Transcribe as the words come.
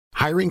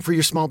Hiring for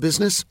your small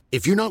business?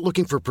 If you're not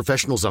looking for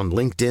professionals on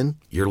LinkedIn,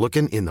 you're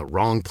looking in the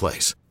wrong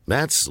place.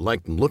 That's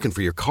like looking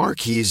for your car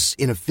keys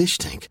in a fish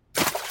tank.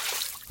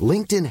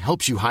 LinkedIn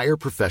helps you hire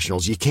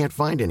professionals you can't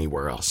find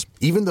anywhere else,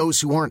 even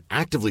those who aren't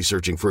actively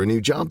searching for a new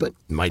job but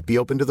might be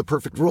open to the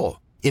perfect role.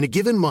 In a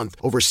given month,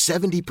 over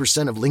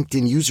 70% of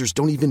LinkedIn users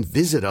don't even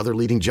visit other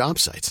leading job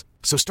sites.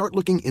 So start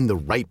looking in the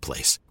right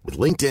place. With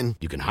LinkedIn,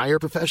 you can hire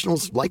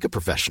professionals like a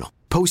professional.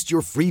 Post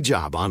your free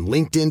job on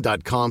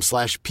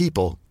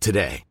linkedin.com/people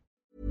today.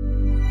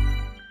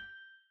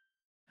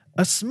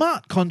 A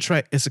smart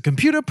contract is a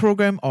computer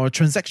program or a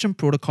transaction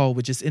protocol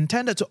which is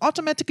intended to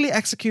automatically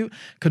execute,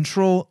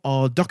 control,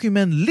 or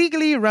document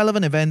legally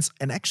relevant events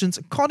and actions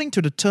according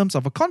to the terms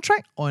of a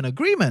contract or an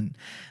agreement.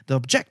 The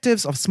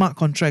objectives of smart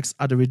contracts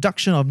are the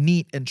reduction of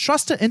need in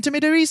trusted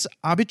intermediaries,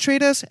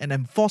 arbitrators, and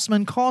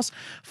enforcement costs,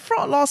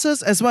 fraud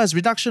losses, as well as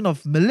reduction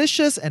of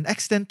malicious and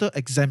accidental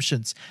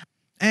exemptions.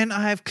 And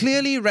I have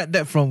clearly read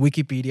that from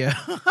Wikipedia.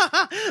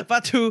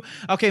 But to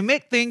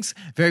make things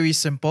very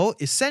simple,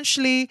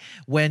 essentially,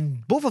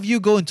 when both of you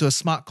go into a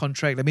smart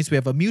contract, that means we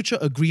have a mutual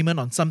agreement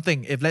on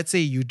something. If let's say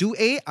you do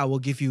A, I will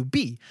give you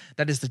B.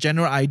 That is the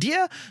general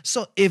idea.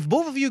 So if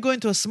both of you go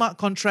into a smart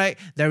contract,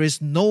 there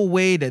is no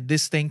way that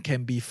this thing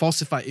can be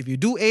falsified. If you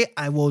do A,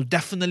 I will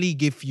definitely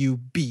give you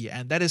B.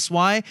 And that is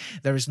why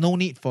there is no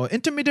need for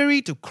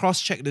intermediary to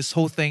cross-check this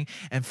whole thing.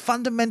 And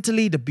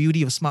fundamentally, the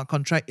beauty of smart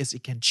contract is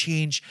it can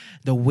change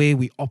the way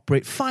we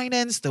operate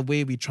finance, the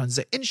way we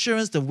transact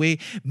insurance, the way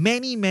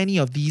many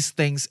of these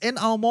things in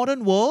our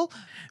modern world.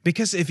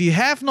 Because if you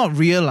have not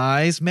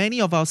realized, many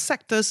of our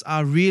sectors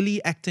are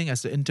really acting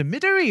as the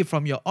intermediary,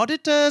 from your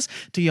auditors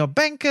to your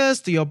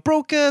bankers to your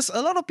brokers.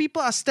 A lot of people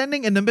are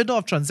standing in the middle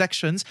of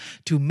transactions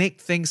to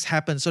make things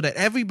happen so that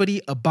everybody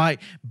abide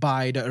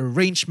by the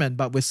arrangement.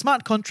 But with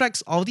smart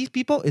contracts, all these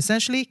people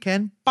essentially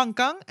can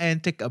pangkang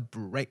and take a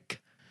break.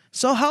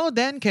 So how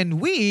then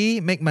can we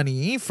make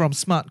money from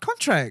smart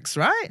contracts,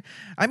 right?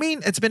 I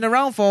mean, it's been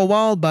around for a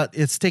while, but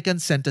it's taken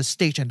center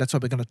stage, and that's why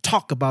we're going to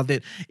talk about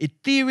it.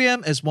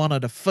 Ethereum is one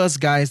of the first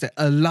guys that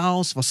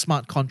allows for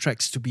smart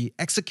contracts to be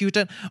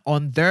executed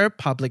on their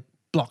public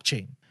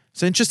blockchain.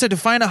 So interested to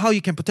find out how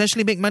you can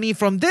potentially make money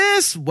from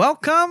this?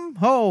 Welcome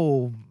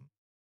home.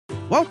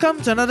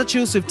 Welcome to another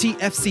Chills with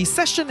TFC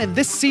session. In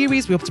this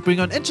series, we hope to bring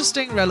on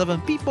interesting,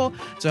 relevant people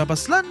to help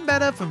us learn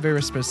better from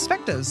various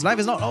perspectives. Life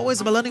is not always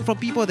about learning from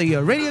people that you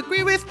already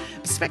agree with.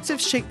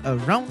 Perspectives shape a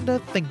rounder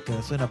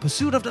thinker. So in our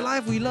pursuit of the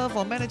life we love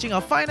while managing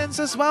our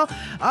finances well,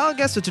 our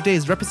guest for today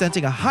is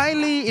representing a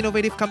highly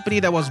innovative company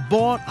that was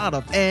born out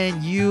of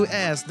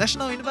NUS,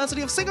 National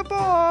University of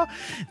Singapore.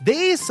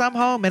 They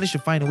somehow managed to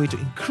find a way to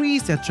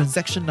increase their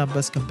transaction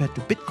numbers compared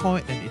to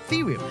Bitcoin and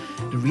Ethereum.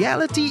 The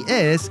reality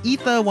is,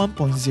 Ether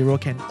 1.0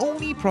 can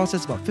only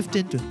process about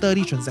 15 to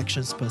 30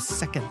 transactions per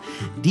second.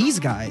 These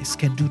guys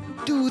can do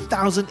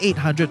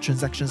 2,800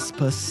 transactions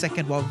per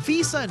second, while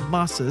Visa and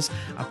Masters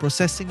are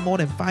processing more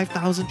than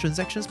 5,000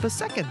 transactions per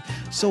second.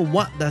 So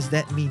what does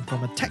that mean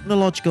from a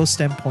technological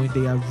standpoint?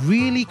 They are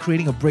really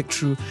creating a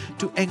breakthrough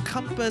to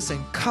encompass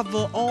and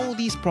cover all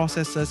these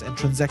processes and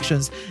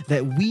transactions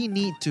that we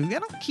need to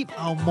keep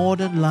our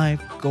modern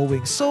life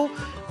going. So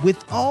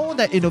with all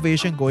that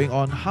innovation going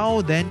on,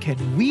 how then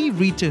can we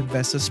retail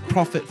investors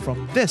profit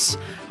from this?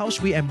 How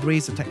should we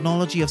embrace the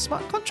technology of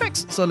smart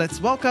contracts? So let's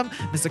welcome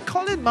Mr.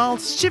 Colin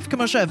Miles, Chief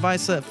Commercial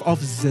Advisor of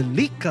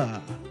Zilliqa.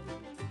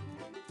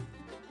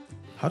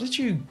 How did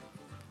you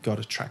got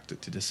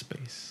attracted to this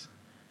space?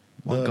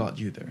 What got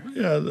you there?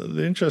 Yeah,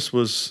 the interest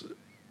was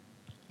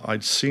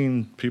I'd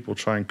seen people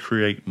try and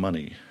create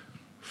money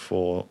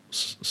for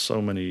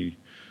so many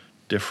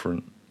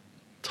different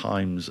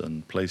times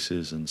and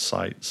places and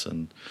sites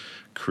and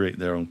create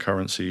their own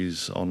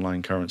currencies,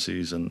 online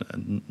currencies, and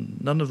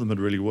none of them had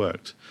really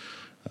worked.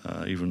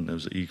 Even there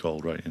was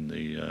eGold, right, in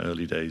the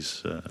early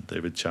days.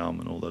 David Chaum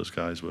and all those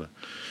guys were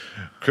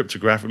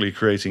cryptographically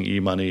creating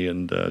e-money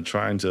and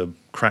trying to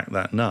crack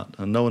that nut.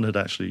 And no one had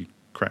actually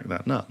cracked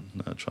that nut,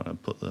 trying to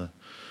put the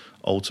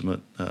ultimate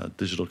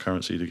digital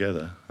currency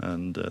together.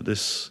 And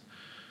this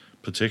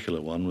particular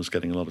one was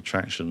getting a lot of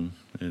traction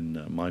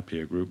in my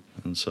peer group.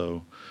 And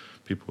so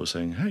people were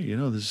saying, hey,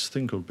 there's this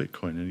thing called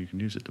Bitcoin and you can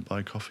use it to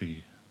buy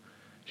coffee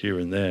here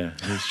and there.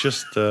 And it's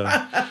just...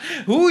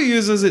 Who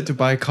uses it to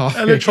buy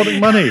coffee? Electronic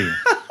money.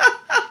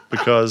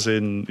 Because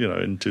in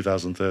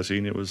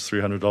 2013, it was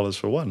 $300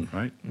 for one,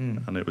 right?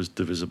 And it was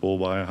divisible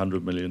by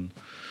 100 million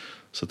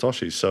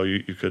Satoshis. So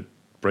you could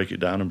break it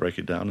down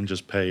and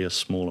just pay a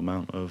small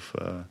amount of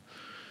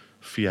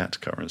fiat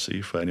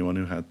currency for anyone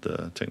who had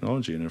the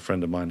technology. And a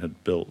friend of mine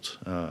had built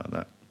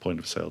that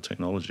point-of-sale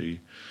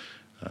technology.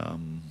 A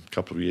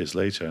couple of years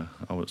later,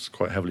 I was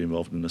quite heavily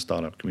involved in the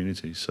startup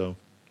community. So,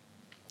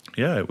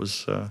 yeah, it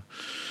was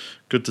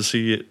good to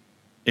see it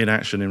in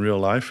action in real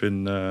life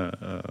in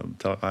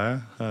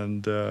Zilliqa,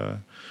 and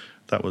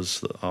that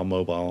was our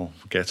mobile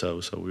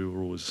ghetto. So we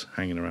were always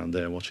hanging around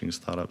there, watching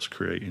startups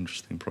create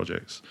interesting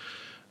projects.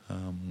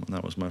 And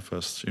that was my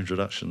first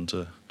introduction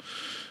to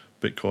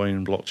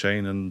Bitcoin,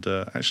 blockchain, and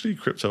actually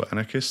crypto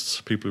anarchists,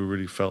 people who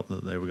really felt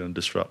that they were going to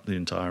disrupt the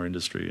entire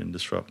industry and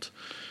disrupt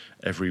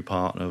every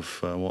part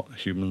of what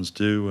humans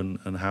do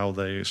and how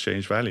they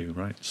exchange value,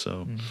 right?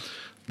 So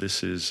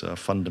this is a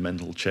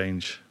fundamental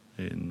change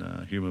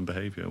in human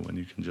behavior when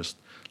you can just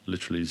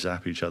literally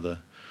zap each other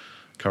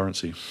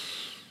currency.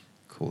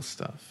 Cool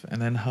stuff.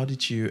 And then how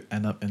did you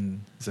end up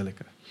in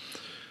Zilliqa?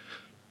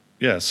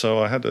 Yeah, so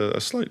I had a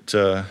slight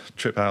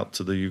trip out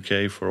to the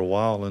UK for a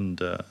while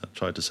and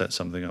tried to set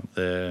something up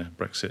there.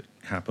 Brexit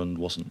happened,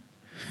 wasn't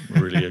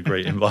really a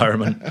great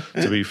environment,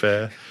 to be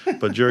fair.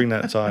 But during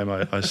that time,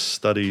 I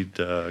studied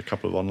a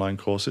couple of online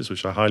courses,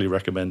 which I highly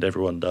recommend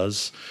everyone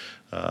does.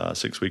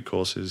 6-week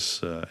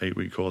courses,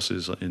 8-week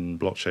courses in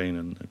blockchain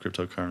and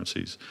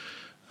cryptocurrencies.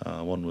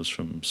 One was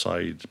from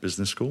Said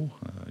Business School,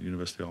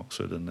 University of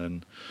Oxford, and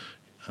then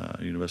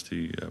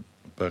University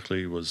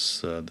Berkeley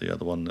was the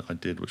other one that I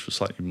did, which was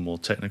slightly more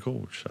technical,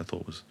 which I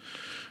thought was,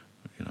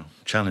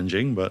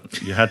 challenging,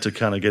 but you had to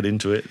kind of get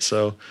into it.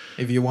 So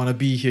if you want to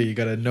be here, you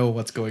got to know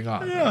what's going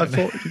on. Yeah, right? I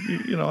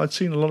thought, I'd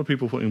seen a lot of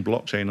people putting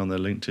blockchain on their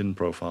LinkedIn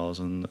profiles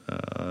and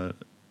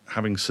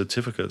having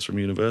certificates from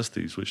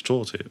universities which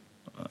taught it,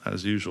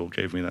 as usual,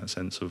 gave me that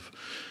sense of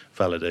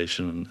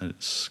validation. And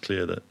it's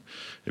clear that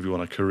if you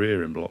want a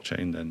career in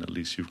blockchain, then at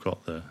least you've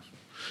got the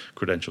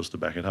credentials to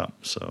back it up.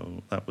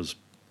 So that was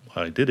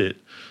why I did it.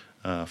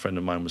 A friend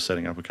of mine was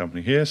setting up a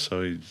company here,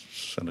 so he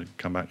said to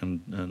come back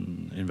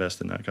and invest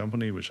in that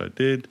company, which I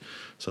did.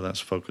 So that's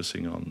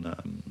focusing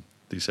on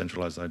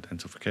decentralized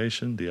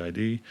identification,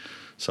 DID,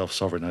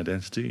 self-sovereign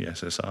identity,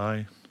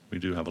 SSI. We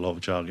do have a lot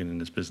of jargon in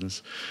this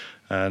business.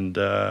 And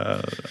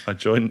I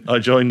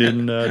joined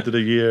in, did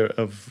a year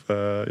of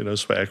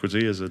sweat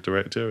equity as a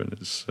director, and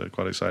it's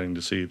quite exciting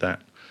to see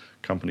that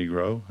company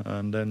grow.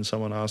 And then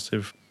someone asked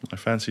if I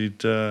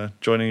fancied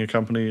joining a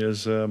company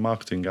as a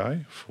marketing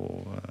guy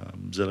for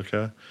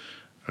Zilliqa,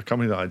 a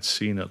company that I'd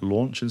seen at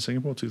launch in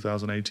Singapore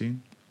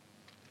 2018.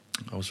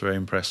 I was very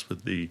impressed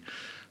with the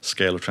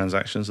scale of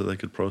transactions that they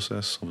could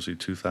process, obviously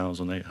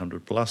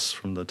 2,800 plus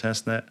from the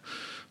testnet.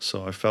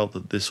 So I felt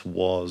that this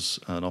was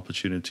an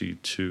opportunity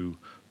to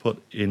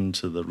put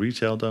into the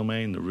retail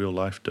domain, the real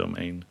life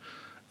domain,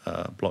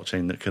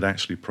 blockchain that could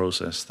actually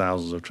process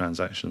thousands of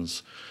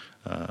transactions,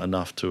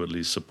 enough to at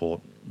least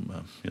support,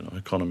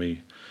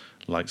 economy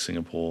like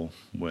Singapore,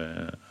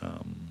 where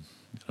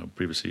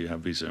previously you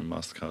have Visa and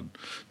MasterCard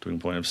doing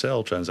point of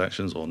sale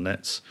transactions or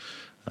nets,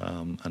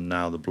 and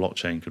now the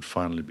blockchain could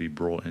finally be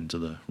brought into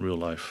the real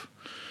life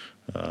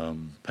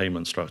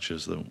payment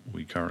structures that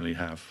we currently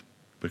have,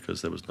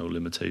 because there was no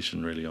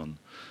limitation really on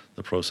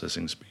the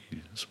processing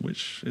speeds,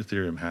 which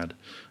Ethereum had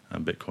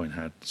and Bitcoin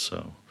had.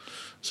 So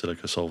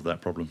Zilliqa solved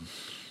that problem.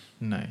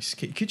 Nice.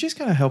 Could you just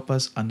kind of help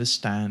us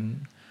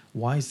understand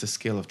why is the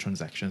scale of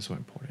transactions so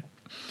important?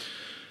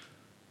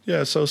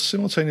 Yeah, so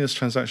simultaneous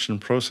transaction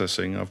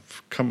processing,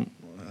 I've come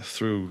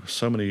through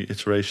so many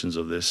iterations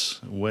of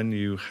this. When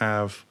you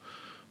have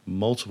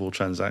multiple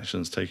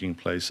transactions taking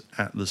place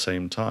at the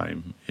same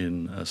time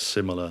in a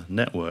similar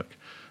network,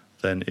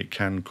 then it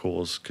can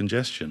cause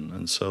congestion.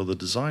 And so the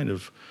design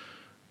of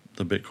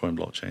the Bitcoin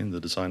blockchain,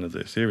 the design of the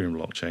Ethereum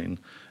blockchain,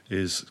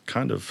 is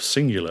kind of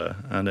singular,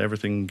 and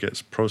everything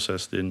gets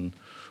processed in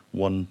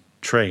one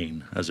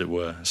train, as it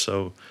were.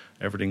 So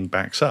everything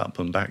backs up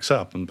and backs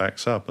up and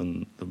backs up,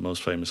 and the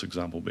most famous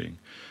example being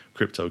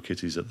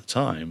CryptoKitties at the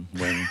time,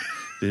 when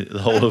the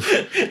whole of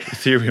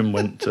Ethereum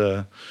went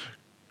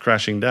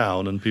crashing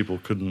down and people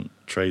couldn't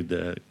trade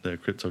their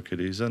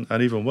CryptoKitties,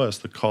 and even worse,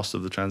 the cost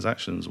of the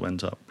transactions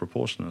went up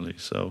proportionally.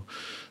 So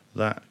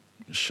that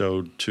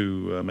showed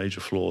two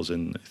major flaws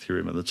in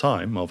Ethereum at the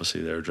time.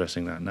 Obviously they're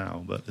addressing that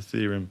now, but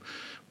Ethereum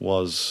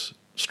was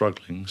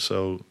struggling.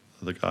 So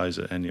the guys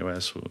at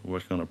NUS were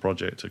working on a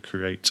project to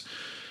create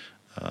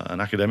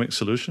an academic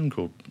solution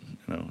called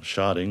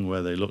sharding,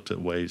 where they looked at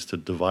ways to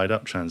divide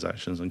up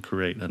transactions and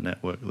create a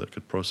network that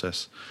could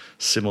process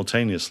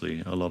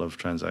simultaneously a lot of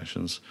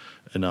transactions,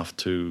 enough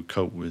to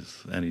cope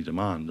with any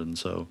demand. And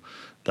so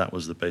that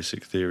was the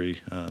basic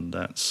theory, and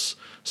that's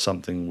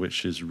something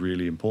which is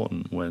really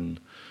important when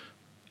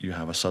you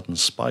have a sudden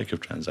spike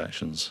of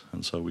transactions,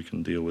 and so we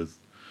can deal with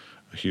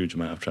a huge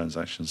amount of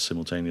transactions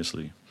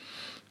simultaneously.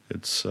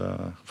 It's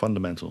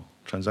fundamental.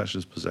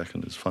 Transactions per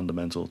second is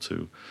fundamental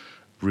to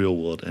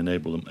real-world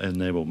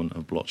enablement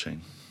of blockchain.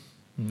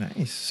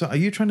 Nice. So are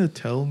you trying to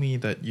tell me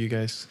that you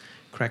guys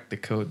cracked the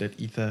code that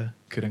Ether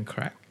couldn't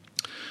crack?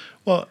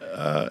 Well,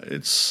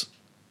 it's...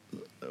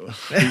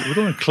 we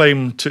don't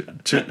claim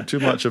too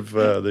much of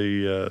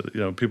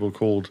the people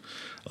called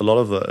a lot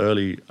of the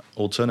early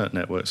alternate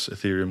networks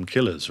Ethereum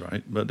killers,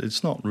 right? But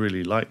it's not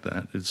really like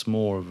that. It's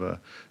more of a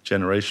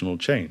generational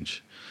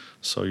change.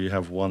 So you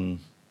have one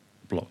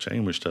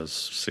blockchain which does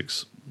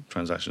 6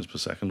 transactions per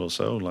second or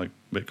so, like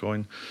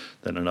Bitcoin,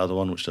 then another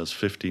one which does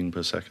 15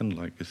 per second,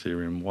 like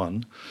Ethereum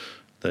 1.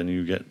 Then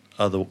you get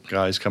other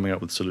guys coming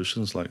up with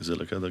solutions like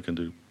Zilliqa that can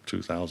do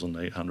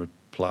 2,800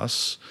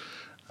 plus.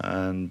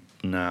 And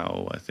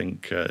now I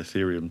think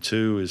Ethereum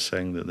 2 is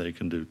saying that they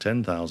can do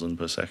 10,000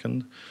 per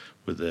second,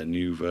 with their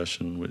new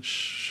version, which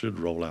should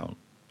roll out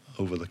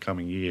over the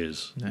coming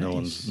years.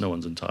 Nice. No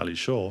one's entirely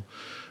sure,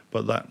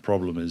 but that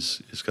problem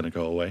is going to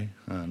go away,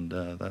 and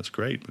that's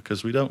great,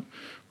 because we don't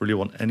really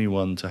want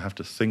anyone to have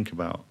to think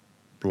about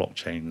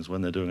blockchains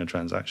when they're doing a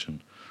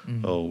transaction.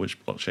 Oh,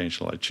 which blockchain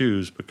shall I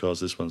choose?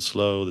 Because this one's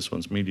slow, this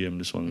one's medium,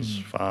 this one's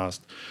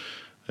fast.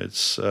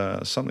 It's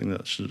something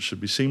that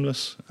should be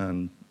seamless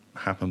and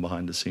happen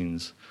behind the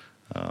scenes.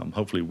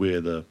 Hopefully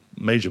we're the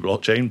major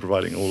blockchain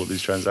providing all of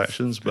these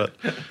transactions, but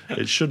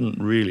it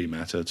shouldn't really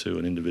matter to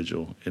an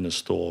individual in a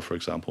store, for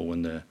example,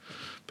 when they're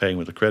paying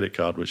with a credit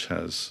card, which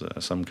has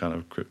some kind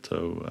of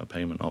crypto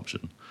payment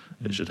option.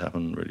 It should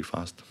happen really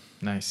fast.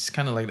 Nice. It's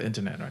kind of like the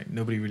internet, right?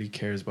 Nobody really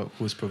cares about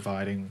who's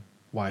providing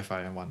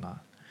Wi-Fi and whatnot.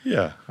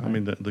 Yeah, I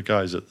mean the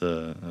guys at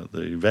the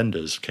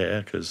vendors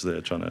care, because they're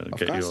trying to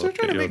get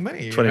your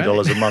money, $20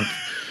 right? a month.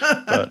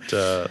 But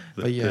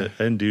the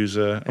end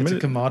user, it's a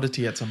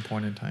commodity at some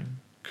point in time.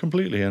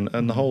 Completely,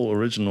 and the whole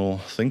original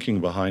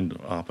thinking behind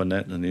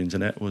ARPANET and the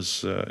internet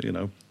was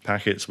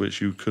packets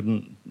which you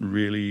couldn't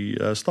really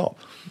stop.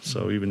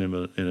 So even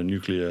in a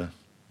nuclear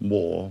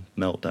war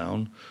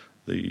meltdown,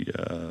 the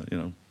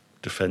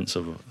defense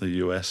of the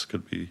US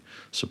could be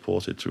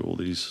supported through all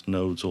these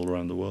nodes all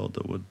around the world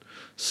that would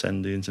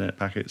send the internet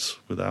packets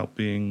without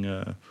being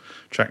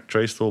tracked,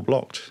 traced, or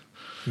blocked.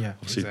 Yeah,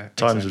 obviously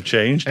times have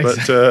changed, but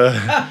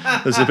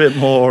there's a bit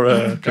more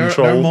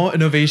control. There are more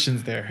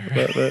innovations there.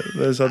 But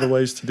there's other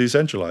ways to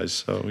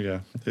decentralize. So yeah,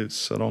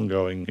 it's an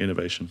ongoing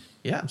innovation.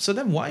 Yeah. So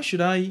then, why should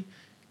I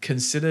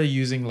consider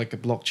using like a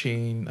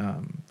blockchain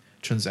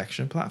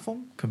transaction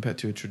platform compared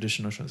to a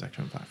traditional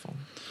transaction platform?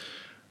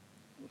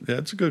 Yeah,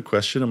 it's a good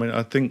question. I mean,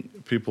 I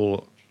think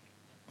people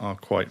are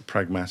quite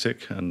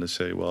pragmatic, and they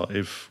say, well,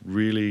 if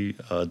really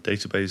a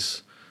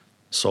database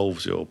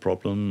solves your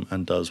problem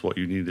and does what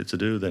you need it to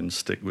do, then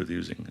stick with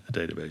using a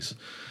database.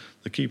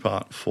 The key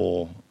part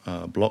for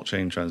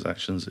blockchain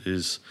transactions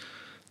is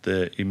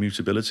their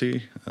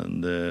immutability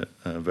and their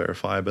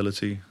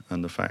verifiability,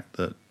 and the fact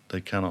that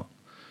they cannot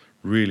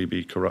really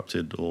be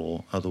corrupted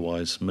or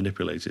otherwise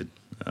manipulated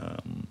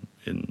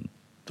in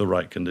the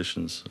right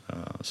conditions,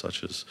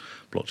 such as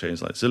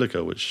blockchains like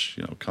Zilliqa, which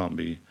can't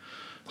be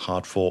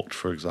hard forked,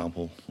 for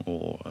example,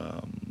 or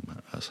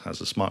has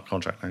a smart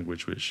contract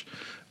language which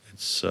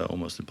it's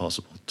almost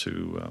impossible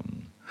to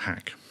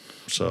hack.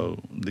 So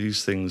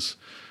these things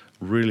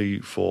really,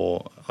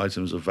 for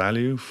items of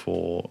value,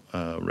 for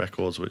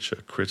records which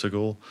are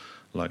critical,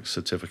 like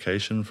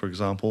certification, for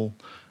example,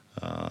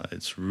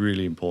 it's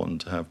really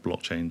important to have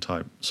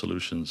blockchain-type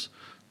solutions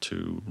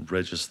to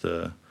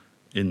register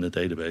in the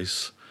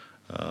database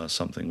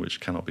something which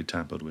cannot be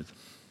tampered with.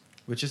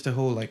 Which is the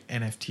whole like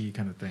NFT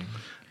kind of thing.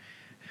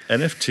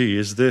 NFT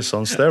is this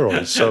on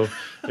steroids. So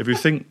if you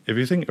think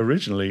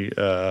originally,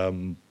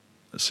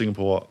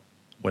 Singapore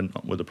went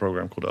up with a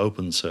program called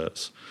Open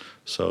Certs.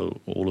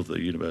 So all of the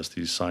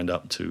universities signed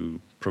up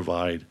to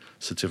provide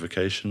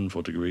certification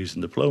for degrees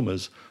and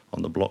diplomas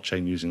on the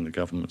blockchain using the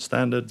government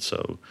standard.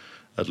 So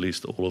at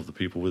least all of the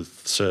people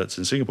with certs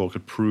in Singapore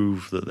could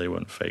prove that they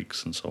weren't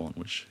fakes and so on,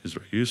 which is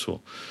very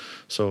useful.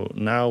 So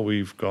now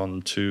we've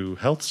gone to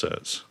health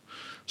certs.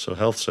 So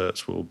health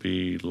certs will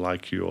be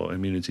like your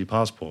immunity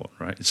passport,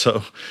 right?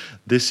 So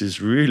this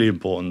is really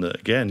important that,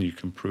 again, you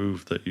can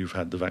prove that you've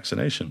had the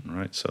vaccination,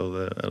 right?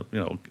 So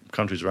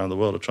countries around the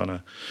world are trying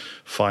to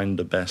find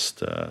the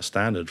best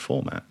standard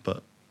format,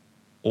 but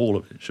all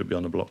of it should be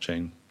on the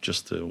blockchain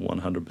just to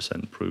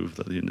 100% prove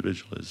that the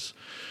individual is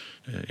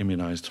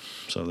immunized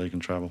so they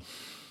can travel.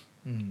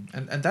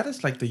 And that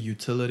is like the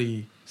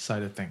utility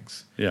side of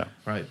things. Yeah.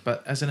 Right.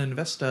 But as an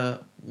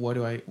investor, why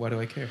do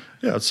I care?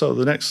 Yeah. So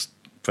the next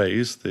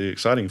phase, the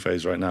exciting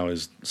phase right now,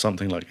 is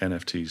something like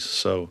NFTs.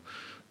 So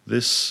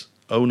this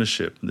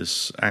ownership,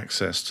 this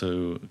access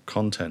to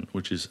content,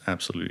 which is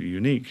absolutely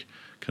unique,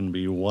 can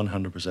be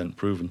 100%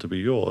 proven to be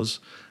yours,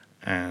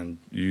 and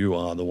you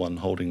are the one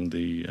holding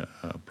the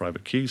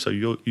private key. So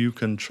you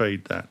can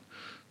trade that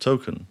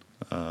token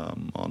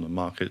on the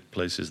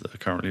marketplaces that are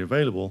currently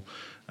available,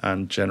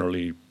 and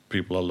generally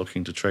people are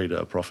looking to trade at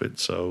a profit.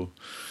 So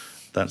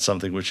that's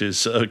something which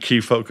is a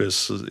key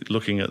focus,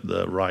 looking at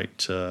the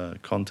right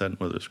content,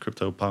 whether it's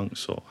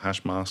CryptoPunks or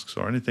hash masks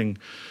or anything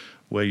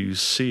where you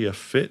see a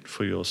fit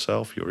for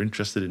yourself. You're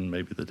interested in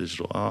maybe the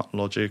digital art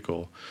logic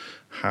or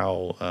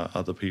how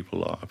other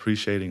people are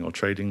appreciating or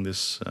trading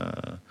this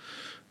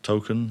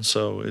token.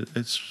 So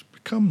it's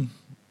become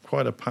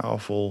quite a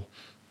powerful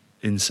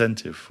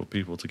incentive for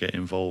people to get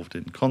involved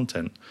in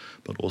content,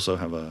 but also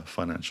have a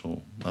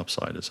financial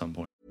upside at some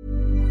point.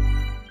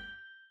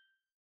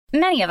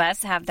 Many of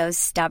us have those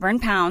stubborn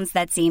pounds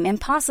that seem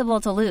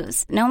impossible to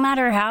lose, no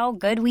matter how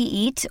good we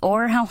eat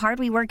or how hard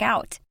we work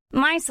out.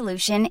 My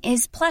solution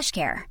is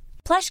PlushCare.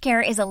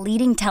 PlushCare is a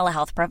leading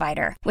telehealth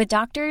provider with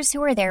doctors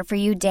who are there for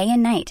you day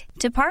and night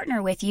to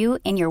partner with you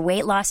in your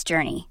weight loss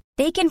journey.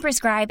 They can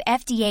prescribe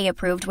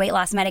FDA-approved weight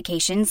loss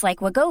medications like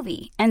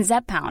Wegovy and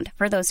Zepbound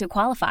for those who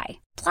qualify.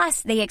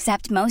 Plus, they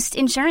accept most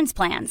insurance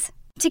plans.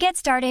 To get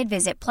started,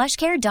 visit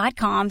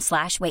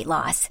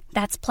plushcare.com/weightloss.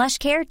 That's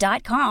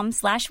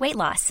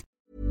plushcare.com/weightloss.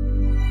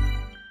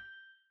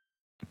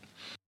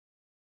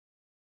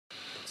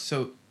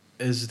 So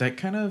is that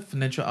kind of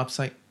financial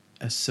upside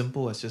as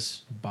simple as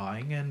just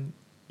buying and,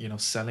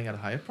 selling at a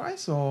higher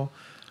price? Or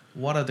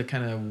what are the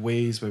kind of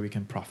ways where we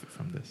can profit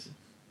from this?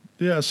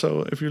 Yeah,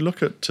 so if you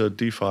look at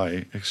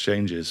DeFi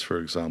exchanges, for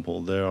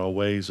example, there are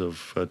ways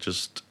of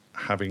just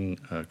having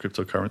a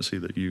cryptocurrency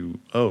that you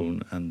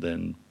own and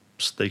then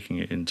staking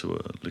it into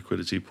a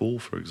liquidity pool,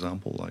 for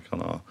example, like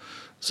on our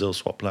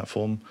Zilliqa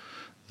platform.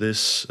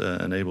 This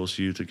enables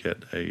you to get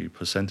a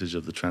percentage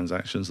of the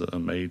transactions that are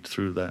made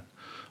through that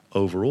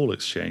overall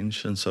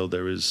exchange, and so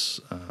there is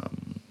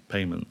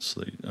payments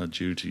that are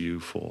due to you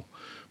for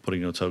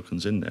putting your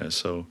tokens in there.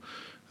 So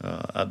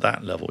at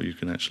that level, you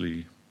can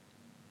actually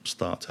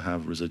start to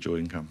have residual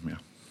income. Yeah.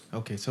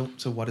 Okay, so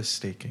what is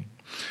staking?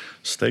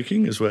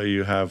 Staking is where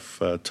you have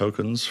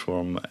tokens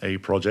from a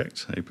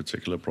project, a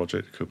particular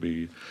project. It could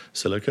be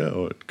Zilliqa,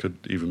 or it could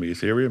even be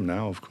Ethereum.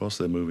 Now, of course,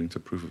 they're moving to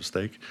proof of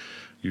stake.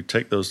 You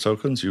take those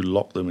tokens, you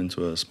lock them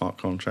into a smart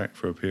contract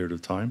for a period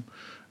of time.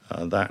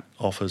 That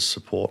offers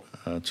support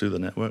to the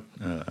network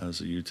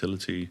as a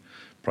utility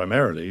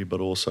primarily,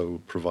 but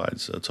also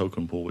provides a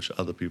token pool which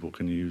other people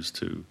can use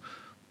to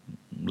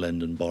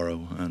lend and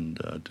borrow and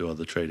do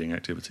other trading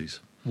activities.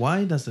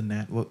 Why does the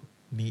network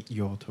need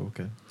your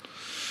token?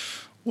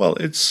 Well,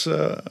 it's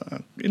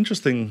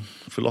interesting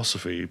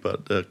philosophy,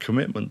 but the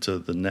commitment to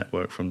the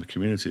network from the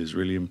community is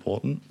really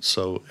important.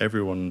 So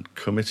everyone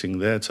committing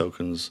their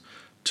tokens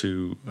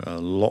to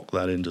lock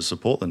that in to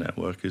support the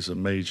network is a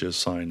major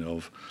sign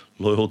of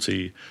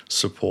loyalty,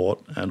 support,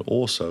 and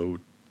also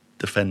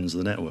defends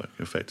the network.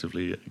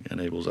 Effectively, it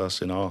enables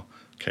us, in our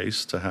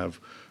case, to have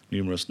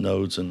numerous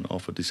nodes and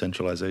offer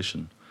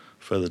decentralization,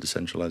 further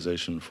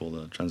decentralization for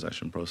the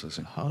transaction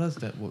processing. How does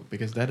that work?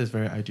 Because that is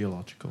very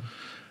ideological.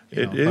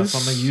 It But is.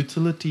 from a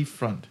utility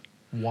front,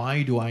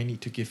 why do I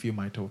need to give you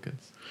my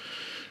tokens?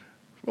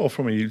 Well,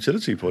 from a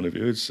utility point of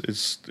view,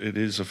 it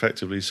is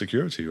effectively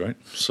security, right?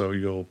 So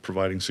you're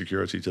providing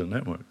security to the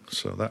network.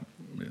 So that,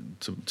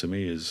 to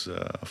me, is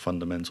a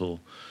fundamental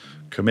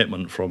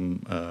commitment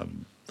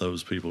from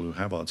those people who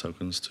have our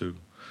tokens to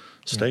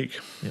stake.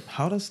 Yeah.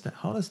 How does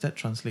that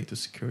translate to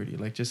security?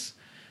 Like, just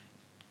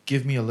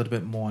give me a little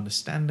bit more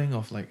understanding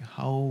of like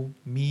how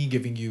me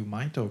giving you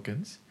my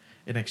tokens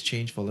in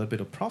exchange for a little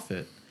bit of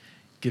profit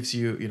gives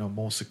you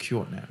more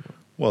secure network.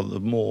 Well,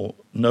 the more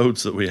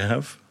nodes that we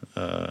have,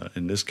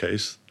 in this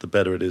case, the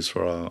better it is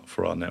for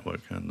our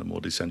network, and the more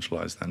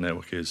decentralized that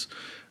network is.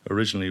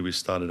 Originally, we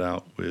started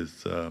out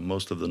with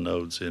most of the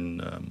nodes in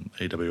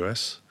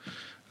AWS.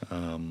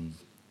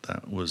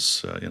 That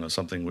was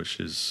something which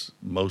is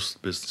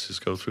most businesses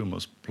go through.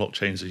 Most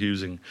blockchains are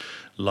using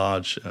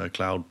large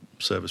cloud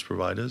service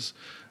providers,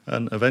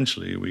 and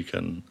eventually we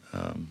can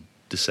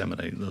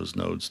disseminate those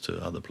nodes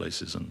to other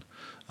places and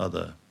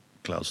other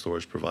cloud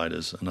storage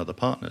providers and other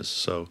partners.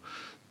 So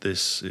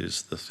this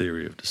is the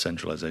theory of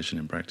decentralization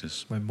in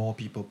practice. When more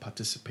people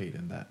participate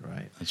in that,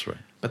 right? That's right.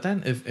 But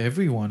then if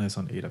everyone is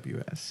on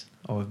AWS,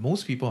 or if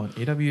most people are on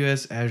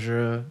AWS,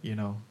 Azure,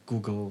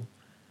 Google,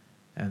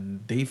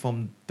 and they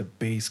form the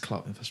base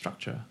cloud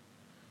infrastructure,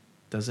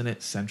 doesn't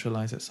it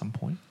centralize at some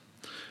point?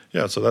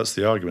 Yeah, so that's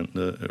the argument.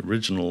 The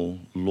original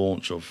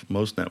launch of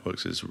most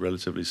networks is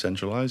relatively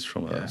centralized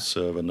from a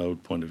server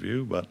node point of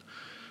view, but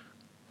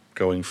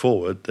going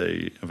forward,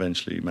 they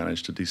eventually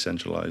managed to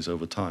decentralize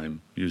over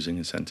time using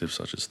incentives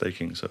such as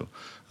staking. So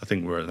I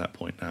think we're at that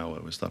point now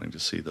where we're starting to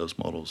see those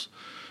models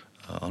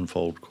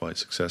unfold quite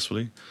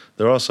successfully.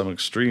 There are some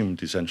extreme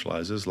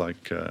decentralizers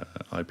like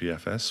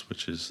IPFS,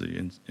 which is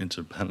the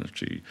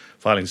interplanetary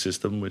filing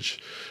system,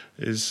 which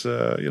is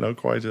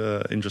quite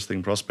an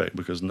interesting prospect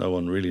because no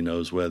one really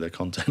knows where their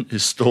content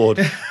is stored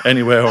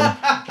anywhere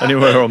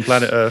on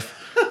planet Earth,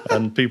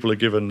 and people are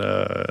given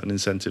an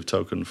incentive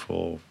token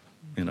for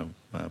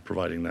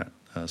providing that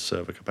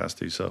server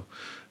capacity. So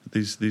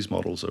these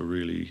models are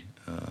really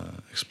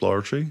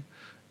exploratory,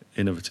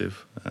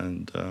 innovative,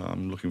 and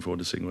I'm looking forward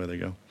to seeing where they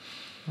go.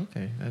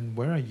 Okay, and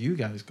where are you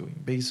guys going?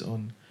 Based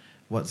on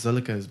what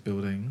Zilliqa is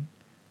building,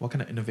 what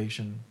kind of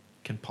innovation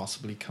can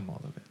possibly come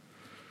out of it?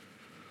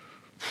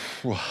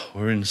 Well,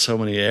 we're in so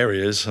many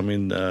areas. I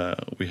mean,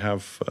 we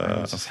have...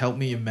 just help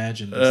me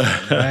imagine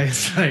this, right?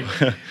 It's like,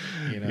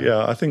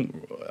 Yeah, I think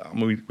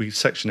we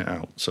section it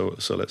out. So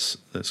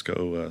let's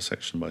go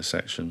section by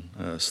section.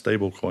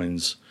 Stable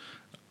coins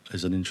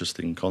is an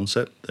interesting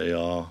concept. They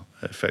are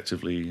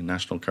effectively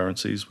national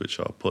currencies which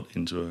are put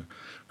into a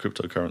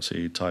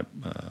cryptocurrency type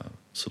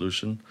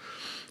solution.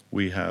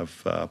 We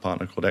have a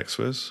partner called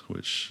XWIZ,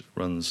 which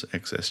runs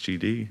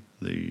XSGD,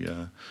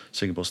 the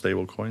Singapore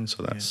stablecoin.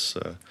 So that's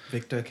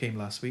Victor came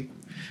last week.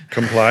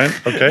 Compliant.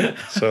 Okay,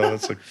 so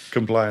that's a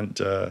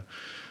compliant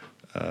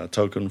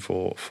token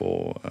for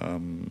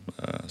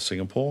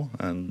Singapore,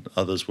 and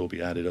others will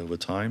be added over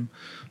time.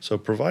 So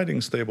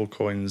providing stable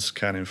coins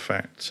can in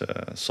fact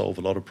solve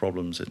a lot of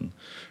problems in,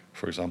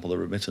 for example, the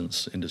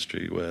remittance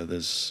industry, where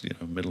there's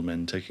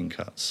middlemen taking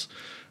cuts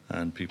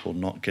and people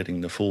not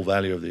getting the full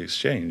value of the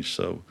exchange.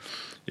 So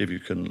if you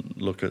can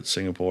look at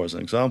Singapore as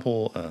an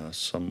example,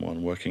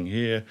 someone working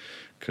here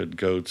could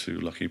go to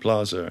Lucky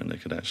Plaza and they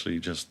could actually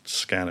just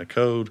scan a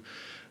code,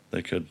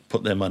 They could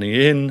put their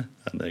money in,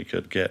 and they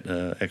could get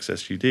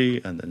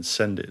XSGD and then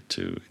send it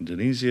to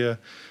Indonesia.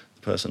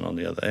 The person on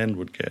the other end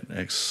would get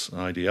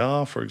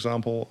XIDR, for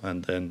example,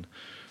 and then,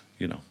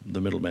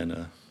 the middlemen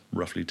are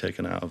roughly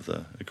taken out of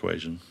the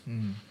equation.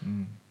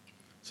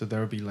 So there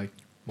will be like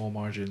more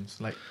margins,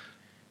 like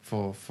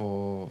for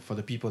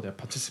the people that are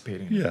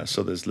participating. Yeah,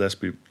 so there's less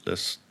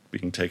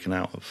being taken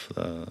out of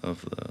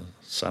the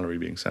salary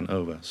being sent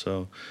over.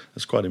 So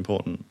it's quite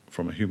important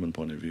from a human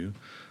point of view.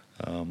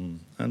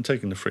 And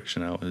taking the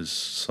friction out is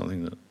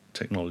something that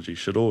technology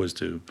should always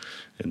do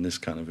in this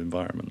kind of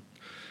environment.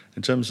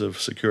 In terms of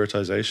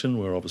securitization,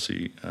 we're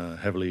obviously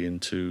heavily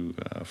into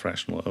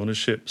fractional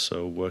ownership,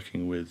 so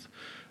working with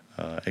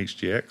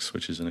HGX,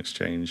 which is an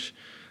exchange,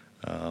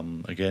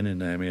 again in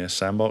the MES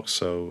sandbox,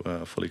 so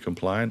fully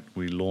compliant.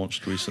 We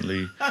launched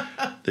recently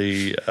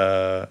the...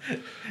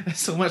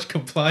 so much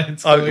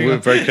compliance we're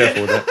very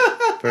careful with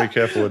that. Very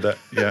careful with that,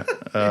 yeah.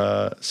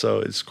 So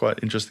it's quite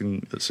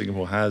interesting that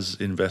Singapore has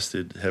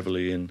invested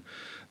heavily in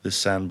this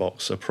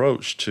sandbox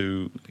approach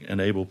to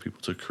enable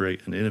people to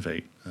create and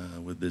innovate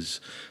with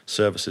these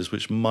services,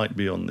 which might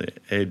be on the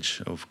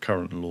edge of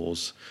current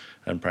laws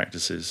and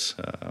practices.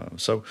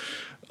 So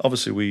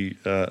obviously we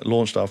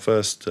launched our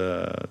first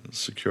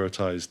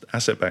securitized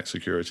asset-backed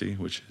security,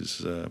 which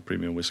is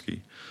premium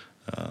whiskey,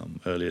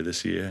 earlier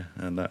this year,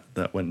 and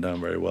that went down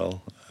very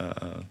well.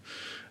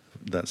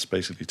 That's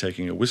basically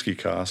taking a whiskey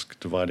cask,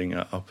 dividing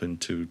it up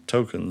into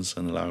tokens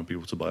and allowing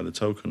people to buy the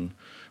token,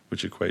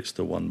 which equates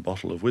to one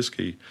bottle of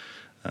whiskey,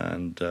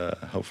 and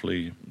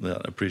hopefully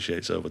that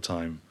appreciates over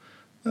time.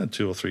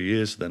 2 or 3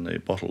 years, then they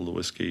bottle the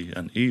whiskey,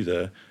 and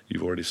either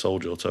you've already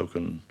sold your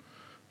token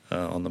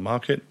on the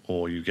market,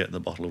 or you get the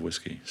bottle of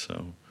whiskey.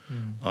 So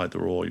either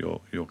or,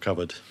 you're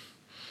covered.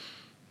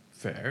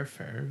 Fair,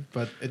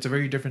 but it's a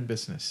very different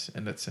business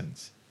in that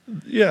sense.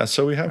 Yeah,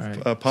 so we have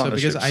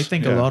partnerships. So because I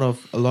think a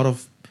lot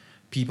of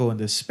people in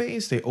this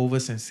space, they over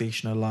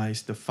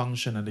sensationalize the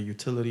function and the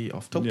utility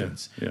of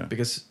tokens. Yeah.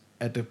 Because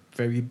at the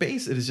very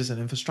base, it is just an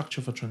infrastructure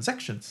for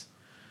transactions.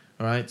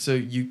 All right, so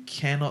you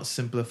cannot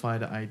simplify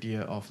the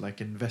idea of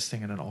like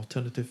investing in an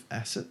alternative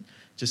asset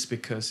just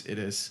because it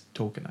is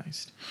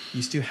tokenized.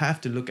 You still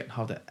have to look at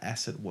how the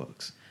asset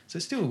works. So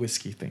it's still a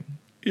whiskey thing.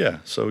 Yeah,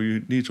 so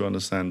you need to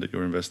understand that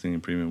you're investing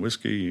in premium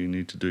whiskey. You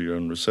need to do your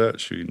own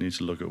research. You need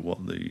to look at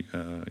what the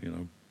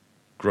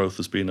growth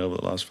has been over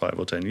the last 5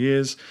 or 10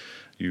 years.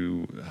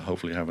 You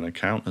hopefully have an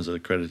account as a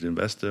accredited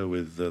investor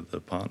with the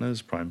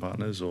partners, Prime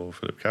Partners or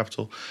Phillip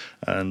Capital,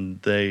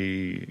 and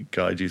they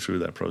guide you through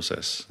that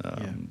process.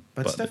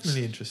 But it's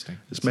definitely interesting.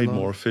 It's made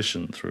more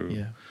efficient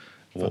through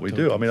what we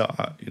do. I mean,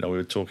 we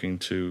were talking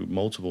to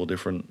multiple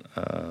different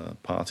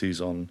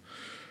parties on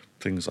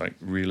things like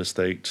real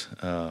estate,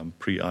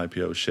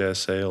 pre-IPO share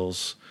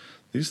sales.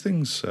 These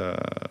things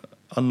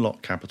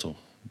unlock capital.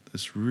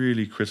 It's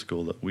really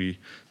critical that we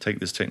take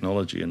this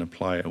technology and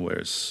apply it where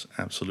it's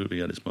absolutely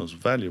at its most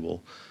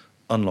valuable.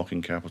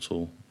 Unlocking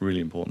capital, really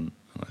important.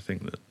 And I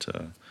think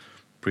that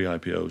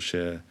pre-IPO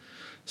share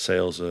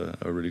sales are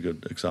a really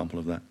good example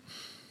of that.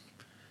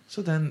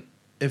 So then,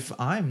 if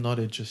I'm not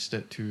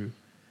interested to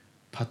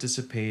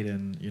participate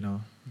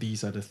in,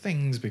 these other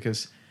things,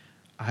 because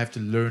I have to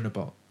learn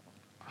about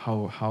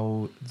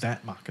how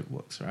that market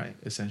works, right?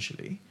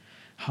 Essentially,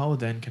 how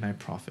then can I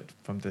profit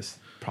from this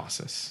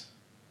process?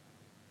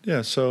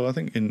 Yeah, so I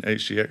think in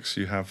HGX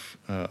you have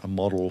a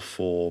model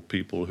for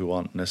people who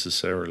aren't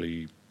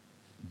necessarily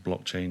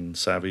blockchain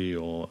savvy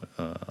or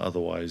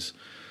otherwise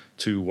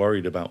too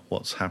worried about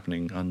what's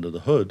happening under the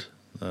hood.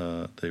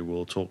 They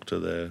will talk to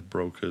their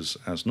brokers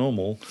as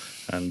normal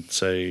and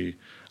say,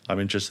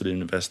 I'm interested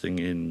in investing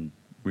in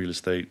real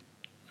estate,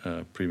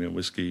 premium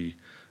whiskey,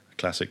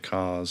 classic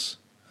cars,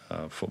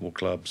 football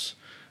clubs,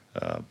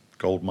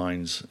 gold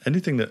mines,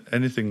 anything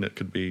that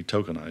could be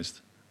tokenized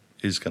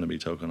is going to be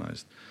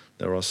tokenized.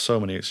 There are so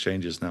many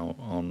exchanges now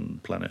on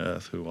planet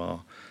Earth who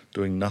are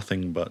doing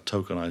nothing but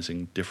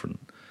tokenizing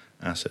different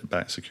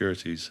asset-backed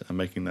securities and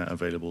making that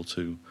available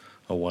to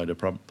a wider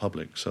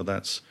public. So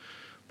that's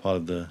part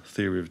of the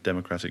theory of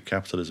democratic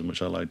capitalism,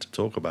 which I like to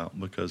talk about,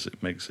 because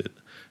it makes it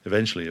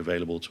eventually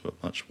available to a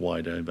much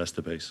wider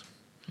investor base.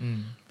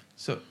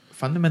 So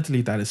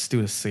fundamentally, that is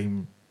still the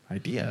same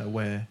idea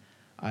where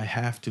I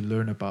have to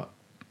learn about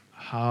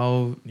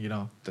how,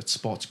 that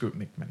sports group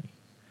make money.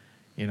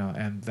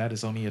 And that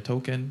is only a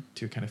token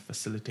to kind of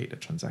facilitate a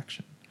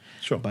transaction.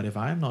 Sure. But if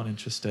I'm not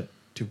interested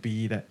to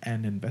be that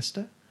end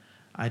investor,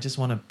 I just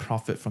want to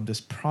profit from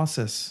this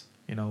process,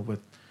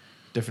 with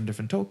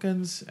different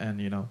tokens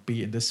and,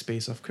 be in this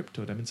space of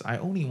crypto. That means I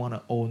only want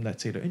to own,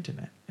 let's say, the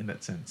internet in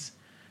that sense,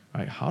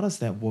 right? How does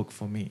that work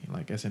for me,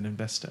 like as an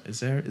investor?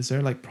 Is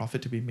there like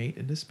profit to be made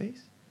in this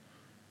space?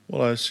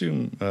 Well, I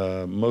assume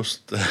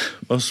most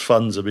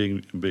funds are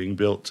being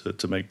built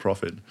to make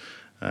profit.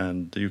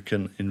 And you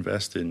can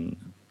invest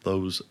in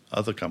those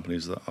other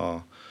companies that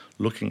are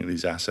looking at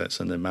these assets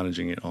and they're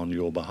managing it on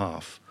your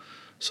behalf.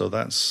 So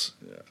that's,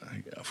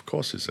 of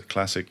course, it's a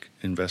classic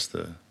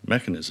investor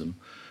mechanism.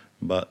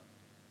 But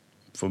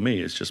for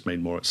me, it's just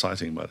made more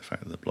exciting by the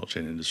fact that the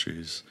blockchain industry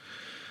is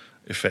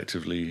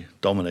effectively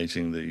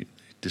dominating the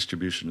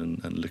distribution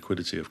and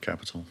liquidity of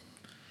capital.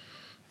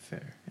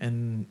 Fair.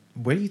 And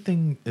where do you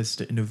think is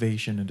the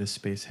innovation in this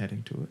space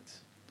heading towards?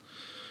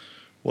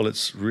 Well,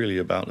 it's really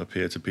about a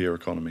peer-to-peer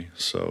economy.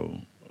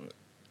 So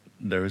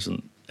there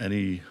isn't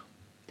any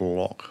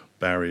block,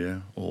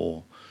 barrier,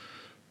 or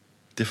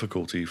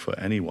difficulty for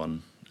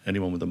anyone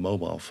with a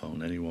mobile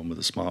phone, anyone with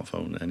a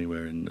smartphone,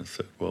 anywhere in a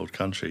third world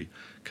country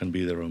can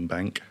be their own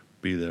bank,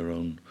 be their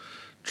own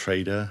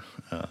trader,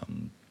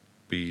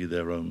 be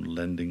their own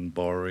lending,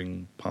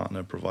 borrowing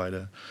partner,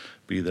 provider,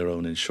 be their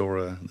own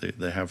insurer.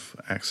 They have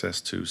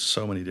access to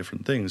so many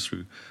different things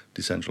through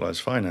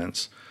decentralized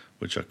finance,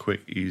 which are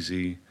quick,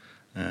 easy,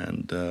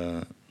 and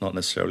not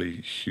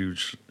necessarily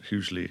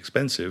hugely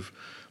expensive,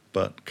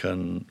 but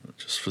can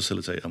just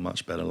facilitate a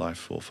much better life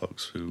for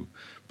folks who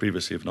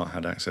previously have not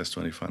had access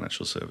to any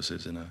financial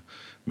services in a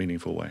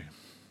meaningful way.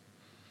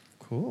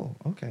 Cool.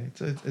 Okay.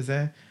 So is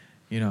there,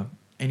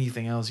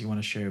 anything else you want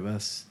to share with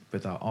us,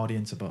 with our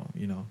audience about,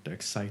 the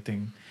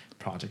exciting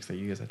projects that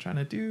you guys are trying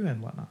to do and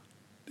whatnot?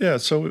 Yeah,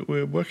 so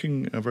we're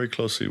working very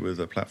closely with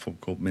a platform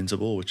called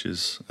Mintable, which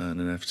is an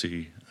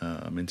NFT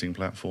minting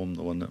platform,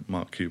 the one that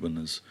Mark Cuban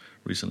has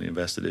recently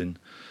invested in.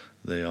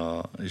 They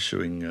are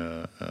issuing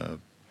a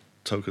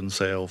token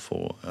sale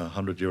for a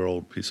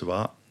 100-year-old piece of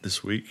art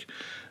this week.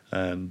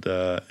 And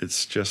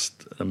it's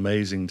just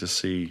amazing to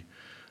see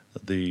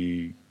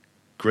the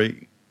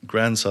great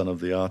grandson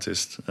of the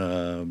artist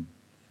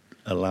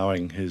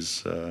allowing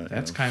his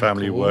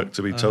family cool. work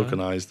to be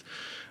tokenized,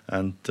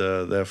 and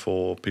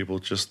therefore people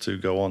just to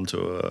go onto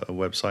a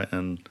website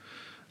and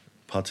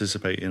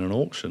participate in an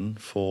auction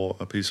for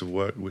a piece of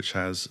work which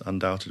has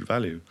undoubted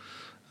value.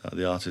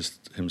 The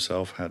artist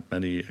himself had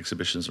many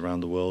exhibitions around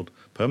the world,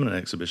 permanent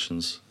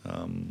exhibitions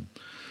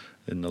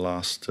in the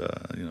last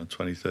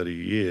 20, 30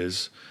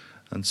 years.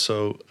 And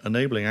so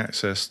enabling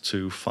access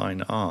to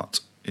fine art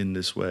in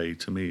this way,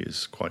 to me,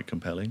 is quite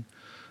compelling.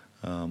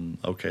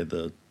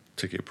 The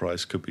ticket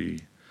price could be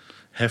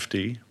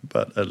hefty,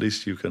 but at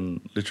least you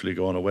can literally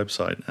go on a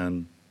website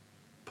and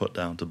put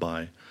down to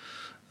buy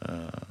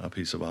a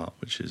piece of art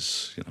which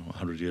is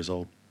 100 years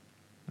old.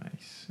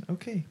 Nice.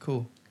 Okay,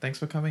 cool. Thanks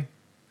for coming.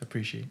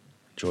 Appreciate it.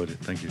 Enjoyed it.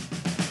 Thank you.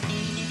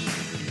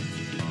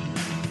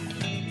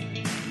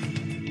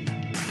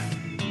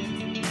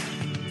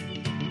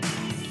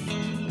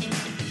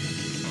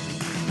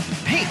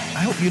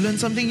 I hope you learned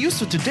something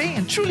useful today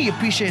and truly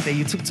appreciate that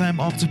you took time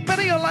off to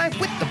better your life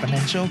with the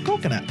Financial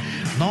Coconut.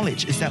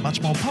 Knowledge is that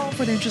much more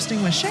powerful and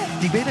interesting when shared,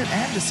 debated,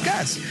 and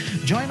discussed.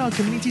 Join our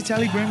community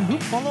Telegram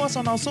group, follow us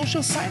on our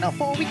socials, sign up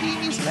for our weekly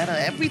newsletter.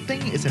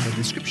 Everything is in the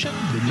description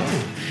below.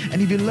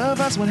 And if you love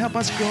us, want to help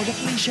us grow,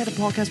 definitely share the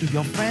podcast with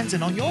your friends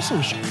and on your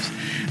socials.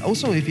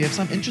 Also, if you have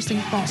some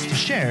interesting thoughts to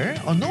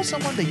share or know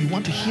someone that you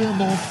want to hear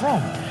more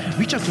from,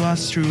 reach out to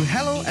us through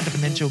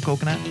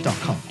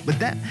hello@thefinancialcoconut.com. With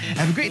that,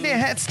 have a great day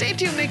ahead. Stay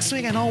tuned next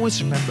week, and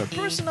always remember,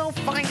 personal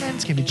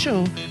finance can be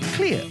chill,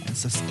 clear, and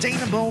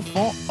sustainable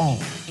for all.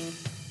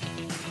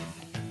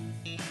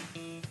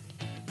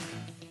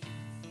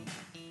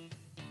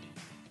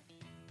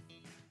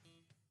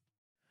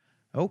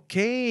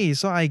 Okay,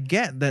 so I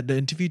get that the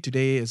interview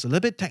today is a little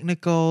bit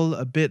technical,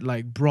 a bit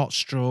like broad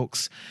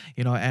strokes,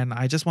 and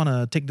I just want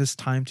to take this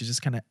time to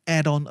just kind of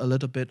add on a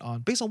little bit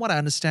on, based on what I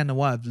understand and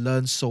what I've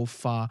learned so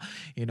far,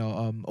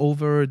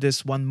 over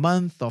this 1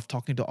 month of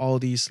talking to all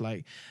these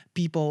like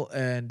people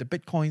in the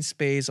Bitcoin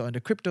space or in the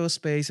crypto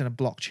space and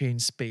the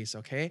blockchain space,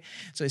 okay?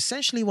 So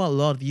essentially what a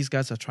lot of these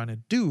guys are trying to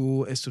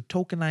do is to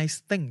tokenize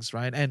things,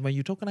 right? And when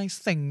you tokenize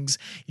things,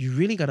 you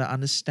really got to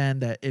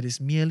understand that it is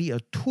merely a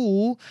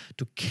tool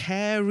to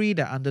carry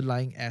the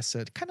underlying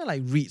asset, kind of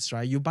like REITs,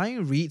 right? You're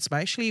buying REITs, but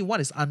actually what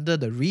is under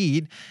the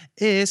REIT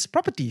is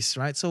properties,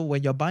 right? So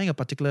when you're buying a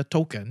particular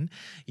token,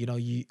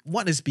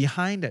 what is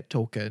behind that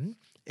token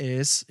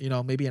is,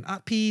 maybe an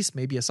art piece,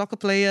 maybe a soccer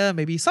player,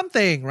 maybe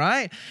something,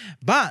 right?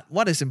 But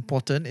what is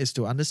important is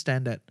to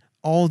understand that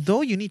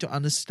although you need to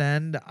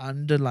understand the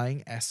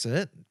underlying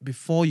asset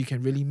before you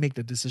can really make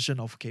the decision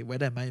of, okay,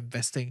 whether am I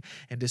investing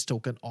in this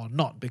token or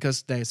not,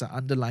 because there's an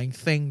underlying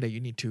thing that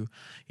you need to,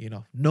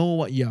 know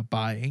what you're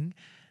buying.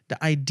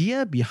 The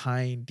idea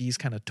behind these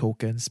kind of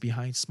tokens,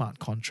 behind smart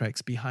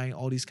contracts, behind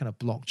all these kind of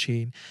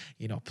blockchain,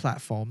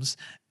 platforms,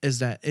 is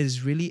that it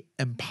is really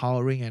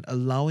empowering and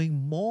allowing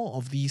more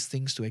of these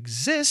things to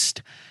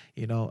exist,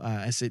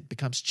 as it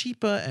becomes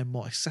cheaper and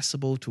more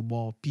accessible to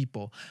more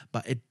people.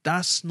 But it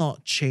does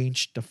not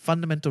change the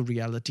fundamental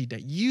reality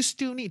that you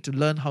still need to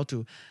learn how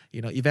to,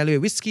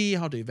 evaluate whiskey,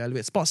 how to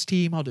evaluate sports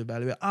team, how to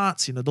evaluate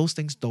arts. Those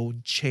things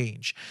don't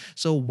change.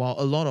 So while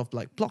a lot of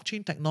like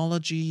blockchain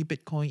technology,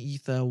 Bitcoin,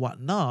 Ether,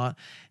 whatnot,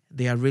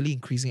 they are really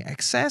increasing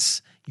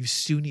access, you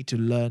still need to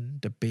learn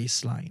the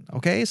baseline.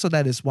 Okay, so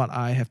that is what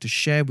I have to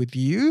share with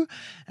you.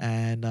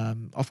 And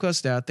of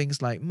course, there are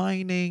things like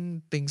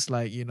mining, things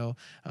like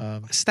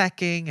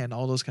stacking and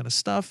all those kind of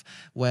stuff,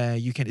 where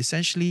you can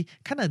essentially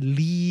kind of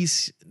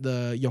lease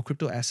your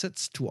crypto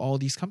assets to all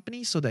these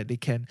companies so that they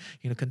can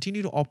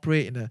continue to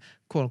operate in a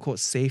quote unquote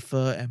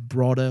safer and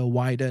broader,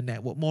 wider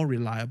network, more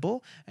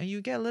reliable, and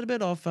you get a little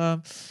bit of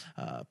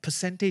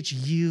percentage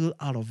yield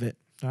out of it.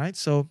 All right,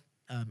 so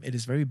it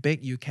is very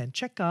big. You can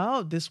check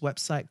out this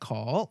website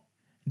called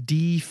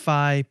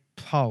DeFi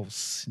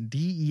Pulse,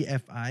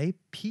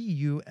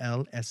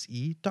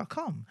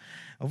 DeFiPulse.com.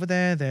 Over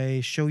there,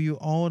 they show you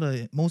all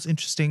the most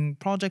interesting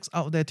projects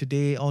out there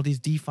today, all these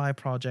DeFi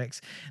projects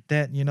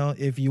that,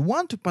 if you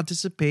want to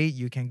participate,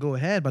 you can go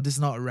ahead, but this is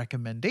not a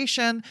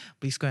recommendation.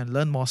 Please go and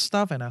learn more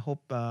stuff, and I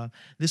hope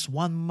this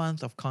 1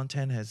 month of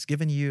content has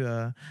given you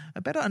a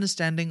better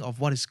understanding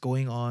of what is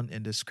going on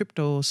in this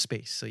crypto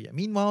space. So yeah,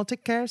 meanwhile,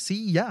 take care.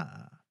 See ya.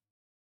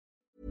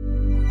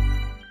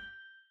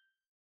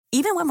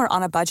 Even when we're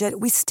on a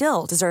budget, we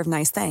still deserve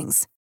nice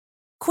things.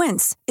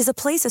 Quince is a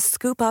place to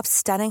scoop up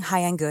stunning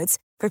high-end goods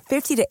for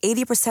 50 to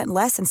 80%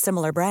 less than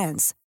similar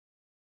brands.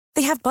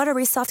 They have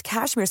buttery soft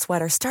cashmere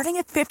sweaters starting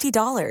at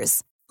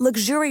 $50,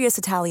 luxurious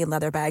Italian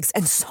leather bags,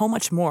 and so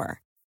much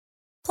more.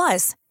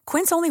 Plus,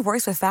 Quince only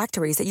works with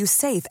factories that use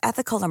safe,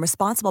 ethical, and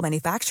responsible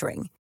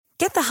manufacturing.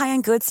 Get the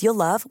high-end goods you'll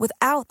love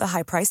without the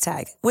high price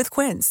tag with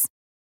Quince.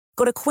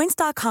 Go to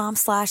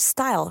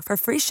quince.com/style for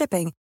free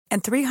shipping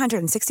and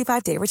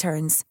 365-day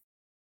returns.